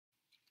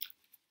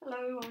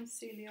Hello, I'm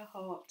Celia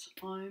Hart.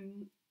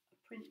 I'm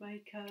a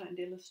printmaker and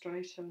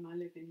illustrator and I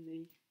live in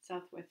the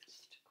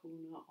southwest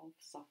corner of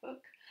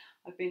Suffolk.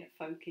 I've been at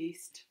Folk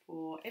East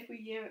for every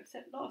year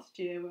except last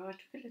year where I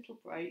took a little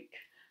break,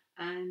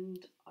 and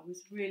I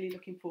was really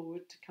looking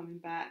forward to coming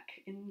back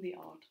in the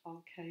art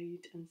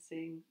arcade and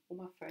seeing all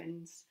my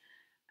friends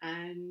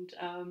and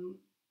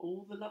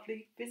all the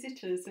lovely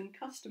visitors and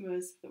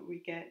customers that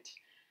we get.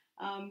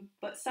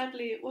 But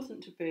sadly it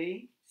wasn't to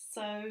be,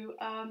 so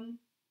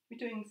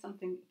we're doing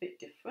something a bit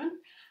different,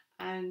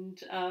 and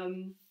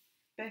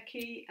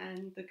Becky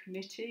and the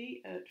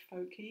committee at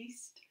Folk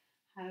East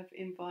have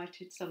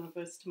invited some of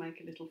us to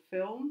make a little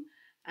film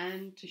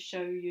and to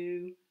show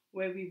you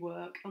where we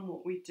work and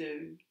what we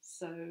do.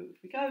 So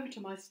if we go over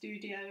to my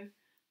studio,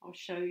 I'll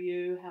show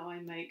you how I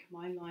make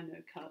my lino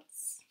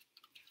cuts.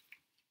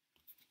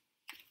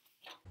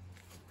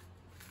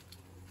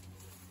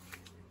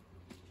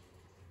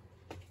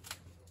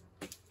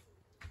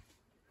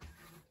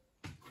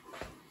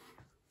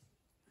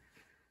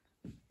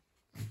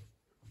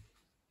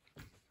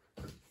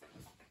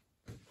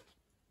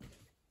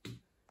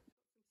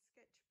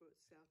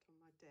 Sketchbooks out on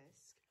my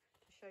desk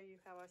to show you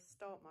how I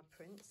start my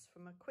prints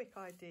from a quick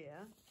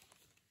idea.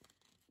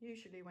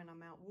 Usually when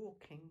I'm out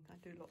walking, I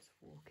do lots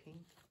of walking,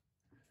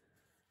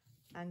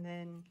 and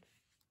then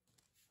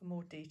a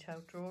more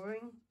detailed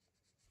drawing,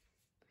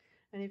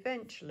 and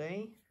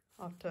eventually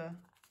after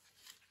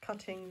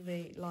cutting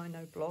the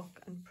lino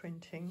block and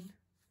printing,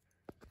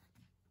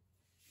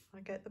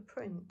 I get the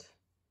print.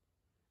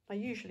 I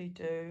usually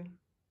do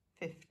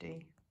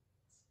 50,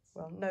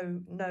 well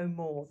no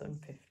more than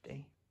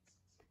 50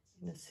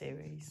 in a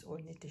series or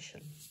an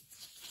edition.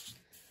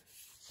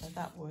 So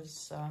that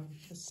was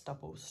the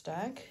Stubble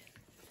Stag,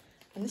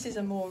 and this is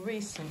a more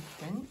recent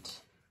print,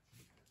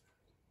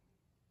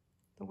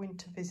 the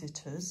Winter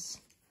Visitors.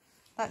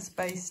 That's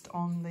based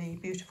on the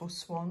beautiful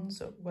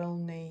swans at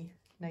Welney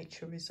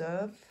Nature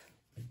Reserve.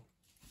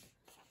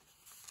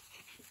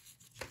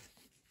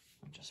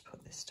 I'll just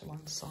put this to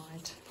one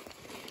side.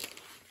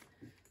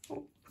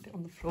 Oh, put it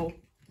on the floor.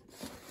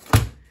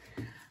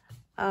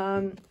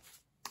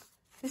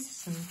 This is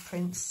some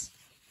prints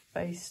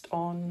based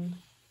on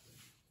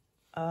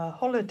a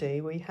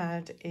holiday we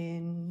had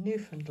in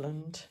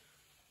Newfoundland.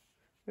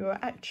 We were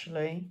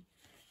actually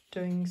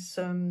doing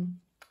some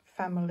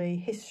family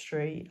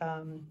history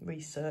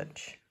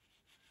research,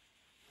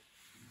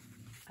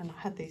 and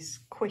I had these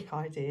quick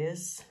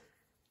ideas,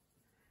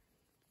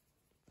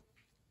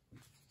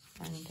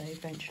 and they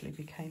eventually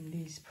became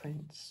these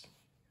prints.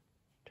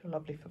 They're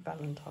lovely for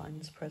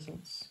Valentine's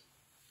presents.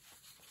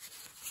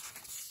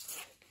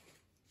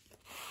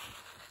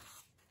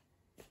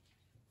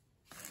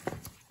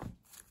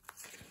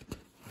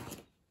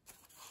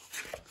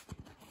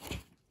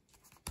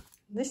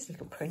 This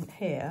little print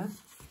here,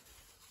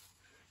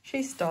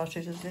 she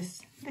started as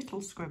this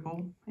little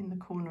scribble in the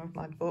corner of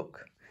my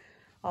book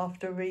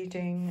after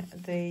reading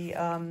the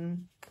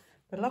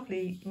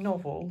lovely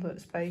novel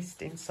that's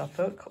based in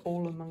Suffolk,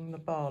 All Among the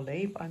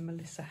Barley by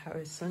Melissa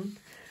Harrison.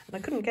 And I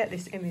couldn't get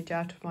this image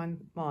out of my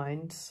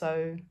mind,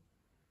 so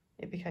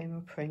it became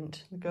a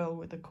print, The Girl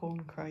with the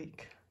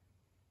Corncrake.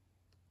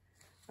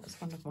 That's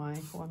one of my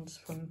ones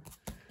from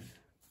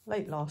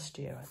late last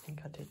year, I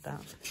think I did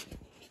that.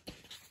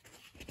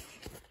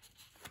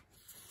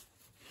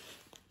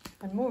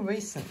 And more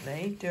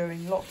recently, during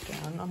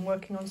lockdown, I'm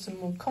working on some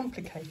more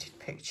complicated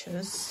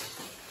pictures.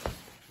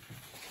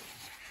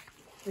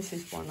 This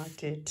is one I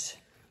did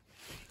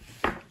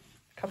a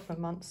couple of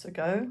months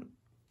ago.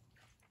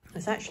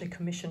 It's actually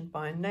commissioned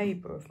by a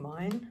neighbour of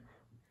mine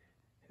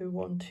who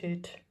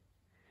wanted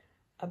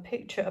a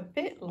picture a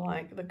bit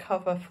like the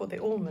cover for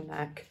the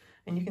almanac.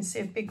 And you can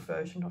see a big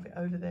version of it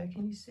over there.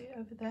 Can you see it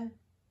over there?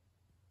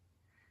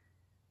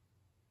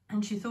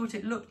 And she thought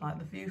it looked like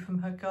the view from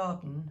her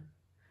garden,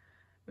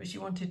 but she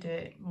wanted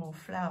it more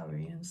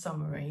flowery and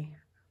summery,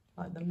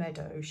 like the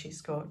meadow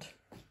she's got.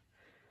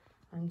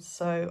 And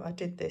so I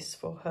did this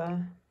for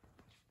her.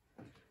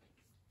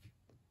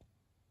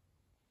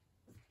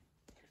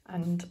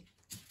 And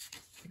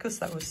because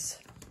I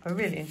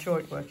really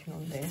enjoyed working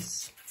on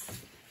this,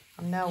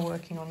 I'm now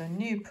working on a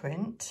new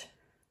print,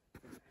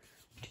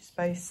 which is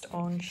based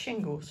on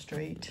Shingle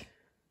Street,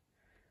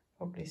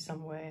 probably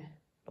somewhere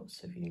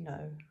lots of you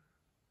know.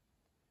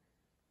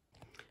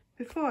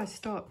 Before I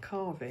start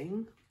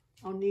carving,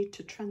 I'll need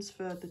to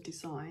transfer the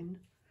design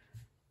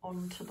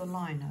onto the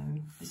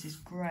lino. This is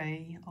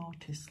grey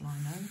artist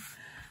lino,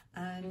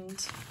 and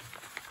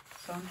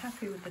so I'm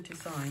happy with the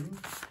design,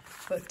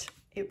 but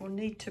it will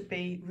need to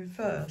be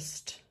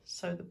reversed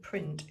so the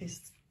print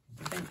is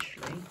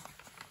eventually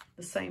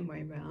the same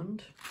way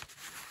round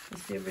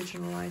as the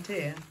original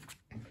idea.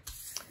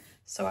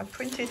 So I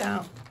printed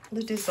out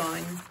the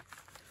design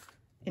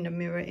in a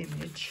mirror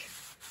image,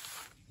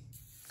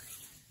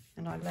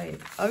 and I lay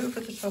it over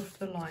the top of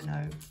the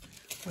lino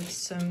with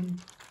some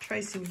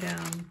tracing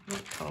down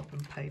white carbon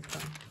paper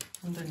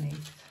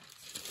underneath.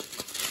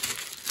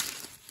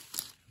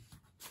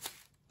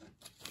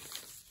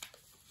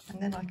 And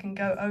then I can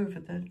go over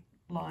the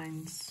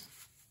lines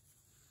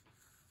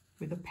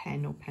with a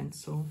pen or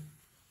pencil,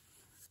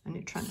 and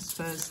it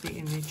transfers the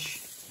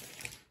image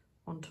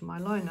onto my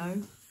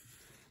lino,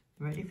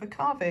 ready for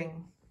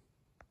carving.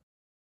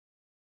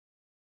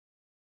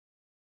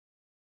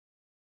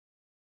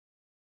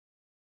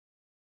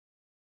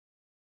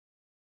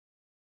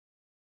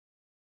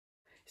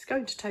 It's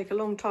going to take a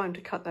long time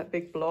to cut that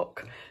big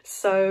block,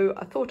 so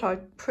I thought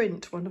I'd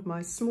print one of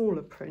my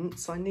smaller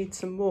prints. I need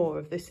some more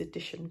of this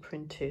edition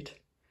printed.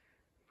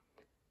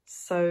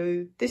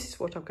 So this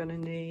is what I'm going to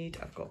need.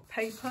 I've got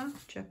paper,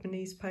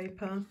 Japanese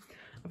paper.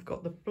 I've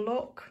got the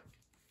block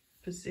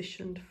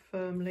positioned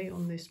firmly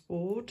on this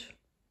board.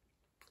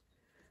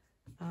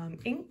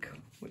 Ink,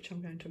 which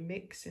I'm going to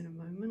mix in a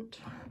moment.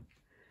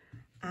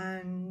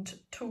 And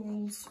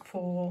tools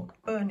for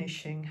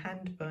burnishing,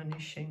 hand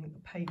burnishing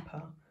the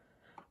paper.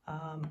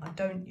 I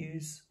don't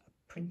use a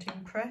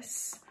printing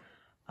press.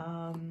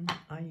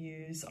 I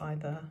use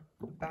either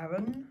a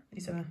Baron,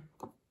 these are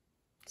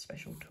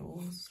special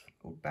tools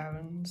called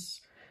Barons,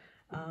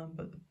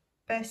 but the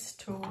best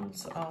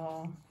tools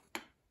are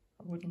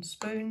a wooden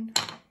spoon,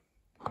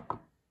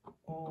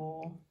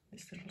 or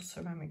this little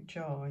ceramic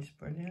jar is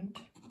brilliant,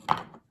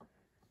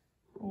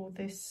 or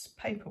this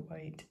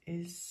paperweight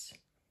is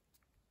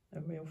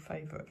a real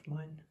favourite of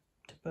mine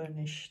to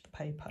burnish the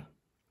paper.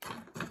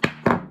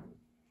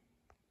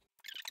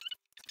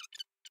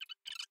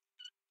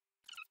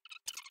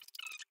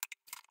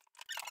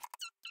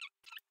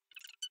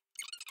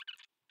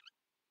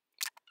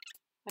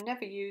 I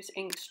never use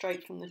ink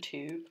straight from the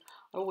tube.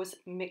 I always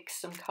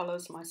mix some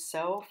colours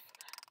myself,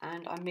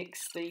 and I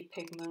mix the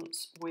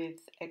pigments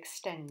with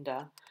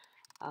extender.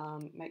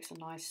 It makes a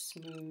nice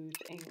smooth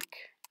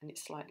ink and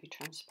it's slightly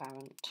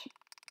transparent.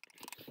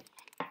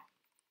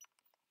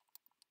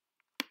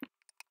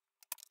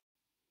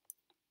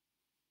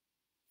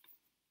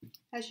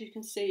 As you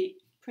can see,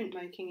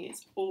 printmaking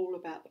is all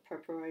about the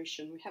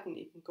preparation. We haven't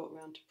even got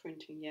around to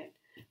printing yet,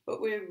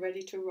 but we're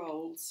ready to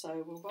roll.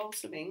 So we'll roll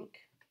some ink,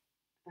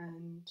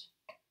 and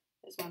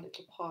there's my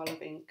little pile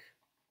of ink.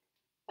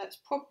 That's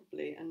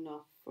probably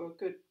enough for a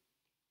good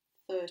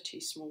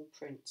 30 small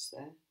prints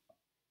there.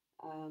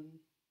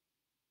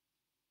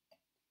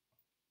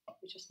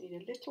 We just need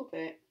a little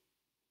bit,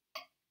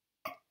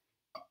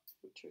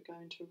 which we're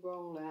going to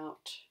roll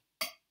out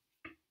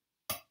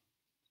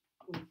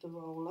with the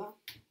roller.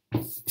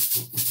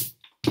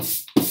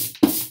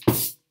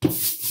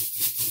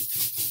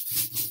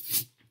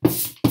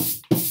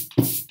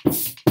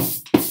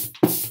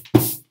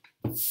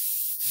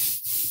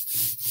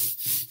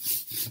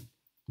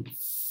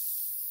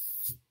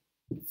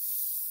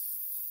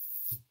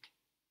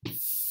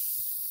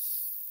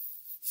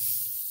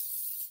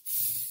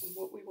 And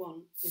what we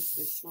want is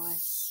this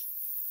nice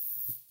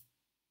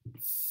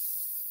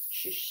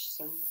shish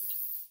sound.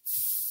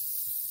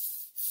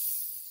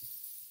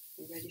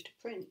 We're ready to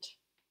print.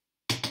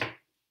 There's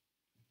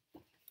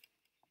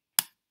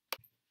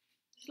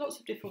lots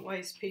of different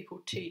ways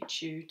people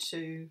teach you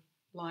to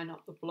line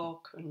up the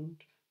block and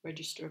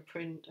register a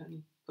print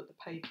and put the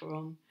paper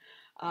on,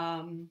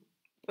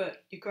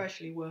 but you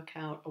gradually work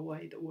out a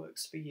way that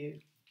works for you.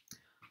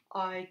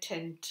 I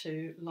tend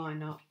to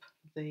line up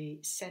the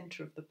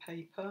centre of the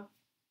paper,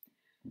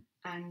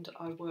 and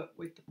I work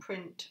with the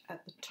print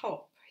at the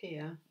top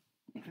here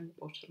and the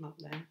bottom up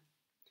there,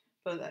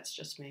 but that's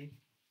just me.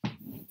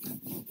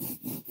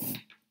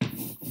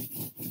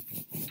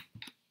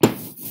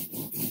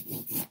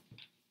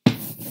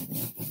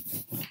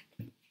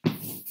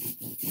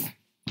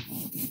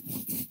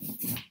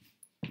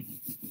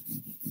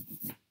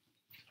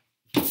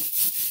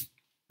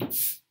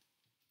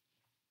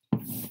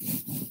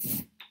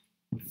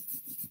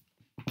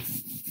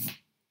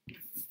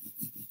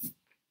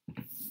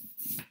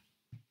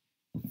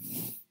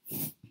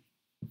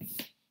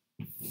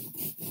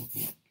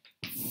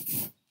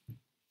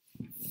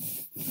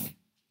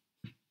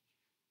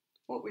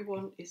 What we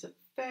want is a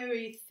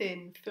very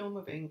thin film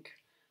of ink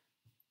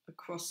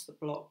across the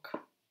block.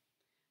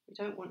 We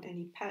don't want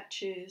any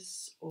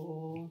patches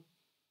or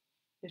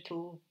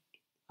little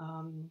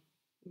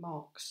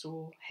marks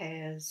or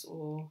hairs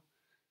or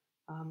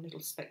little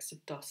specks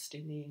of dust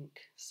in the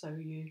ink. So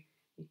you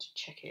need to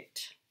check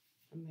it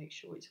and make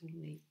sure it's all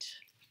neat.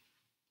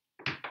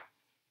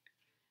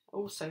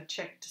 Also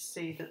check to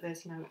see that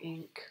there's no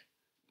ink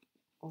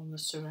on the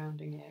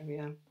surrounding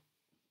area.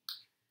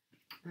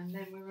 And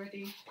then we're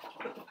ready to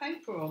put the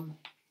paper on.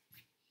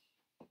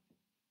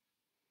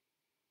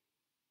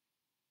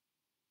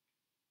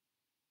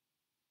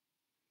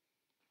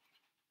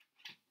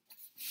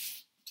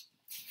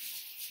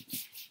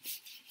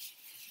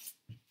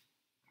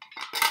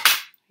 I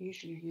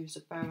usually use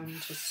a Baron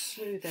to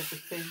smooth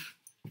everything.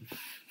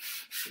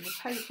 And the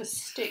paper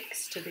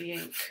sticks to the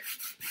ink.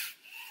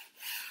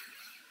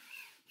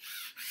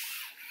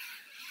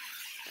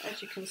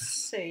 As you can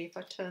see, if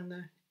I turn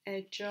the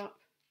edge up,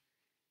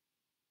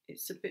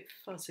 it's a bit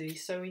fuzzy,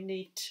 so we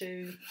need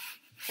to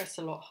press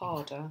a lot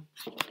harder.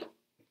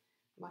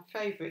 My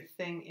favourite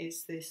thing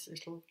is this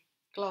little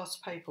glass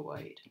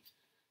paperweight,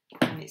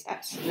 and it's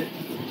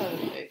absolutely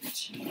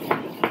perfect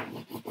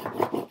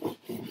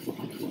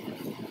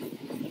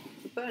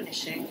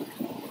burnishing.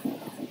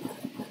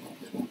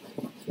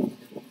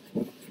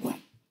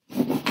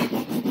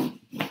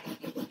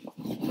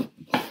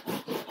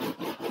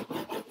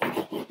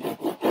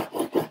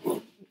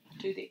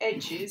 Do the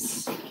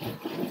edges,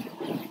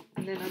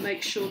 and then I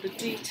make sure the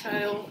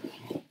detail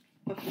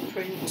of the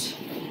print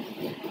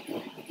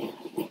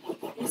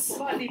is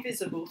slightly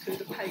visible through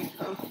the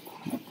paper.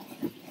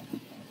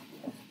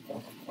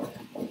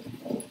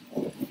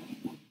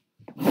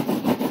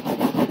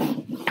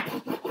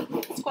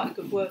 It's quite a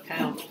good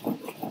workout.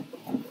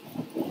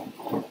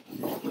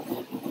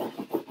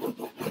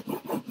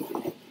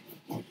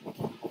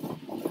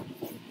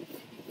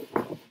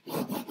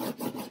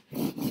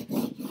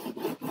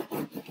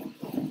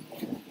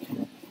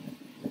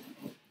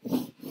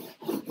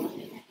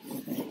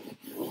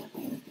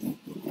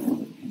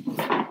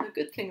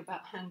 The good thing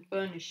about hand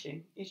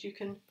burnishing is you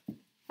can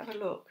have a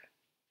look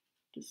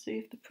to see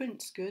if the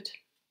print's good.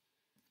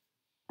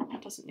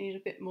 It doesn't need a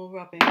bit more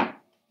rubbing, but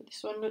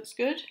this one looks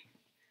good,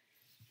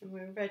 and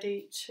we're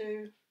ready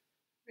to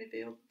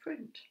reveal the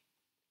print.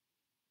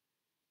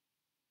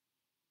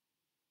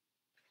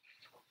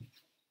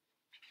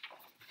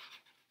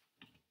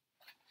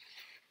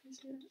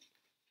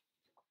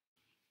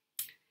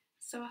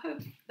 So I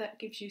hope that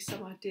gives you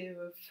some idea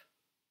of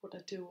what I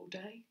do all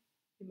day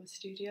in my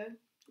studio.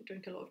 I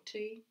drink a lot of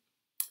tea.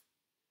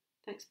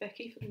 Thanks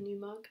Becky for the new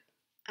mug,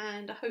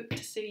 and I hope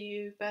to see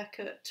you back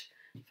at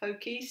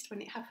Folk East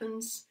when it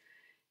happens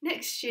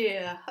next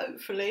year,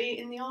 hopefully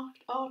in the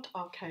art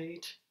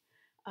arcade.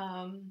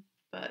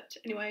 But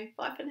anyway,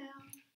 bye for now.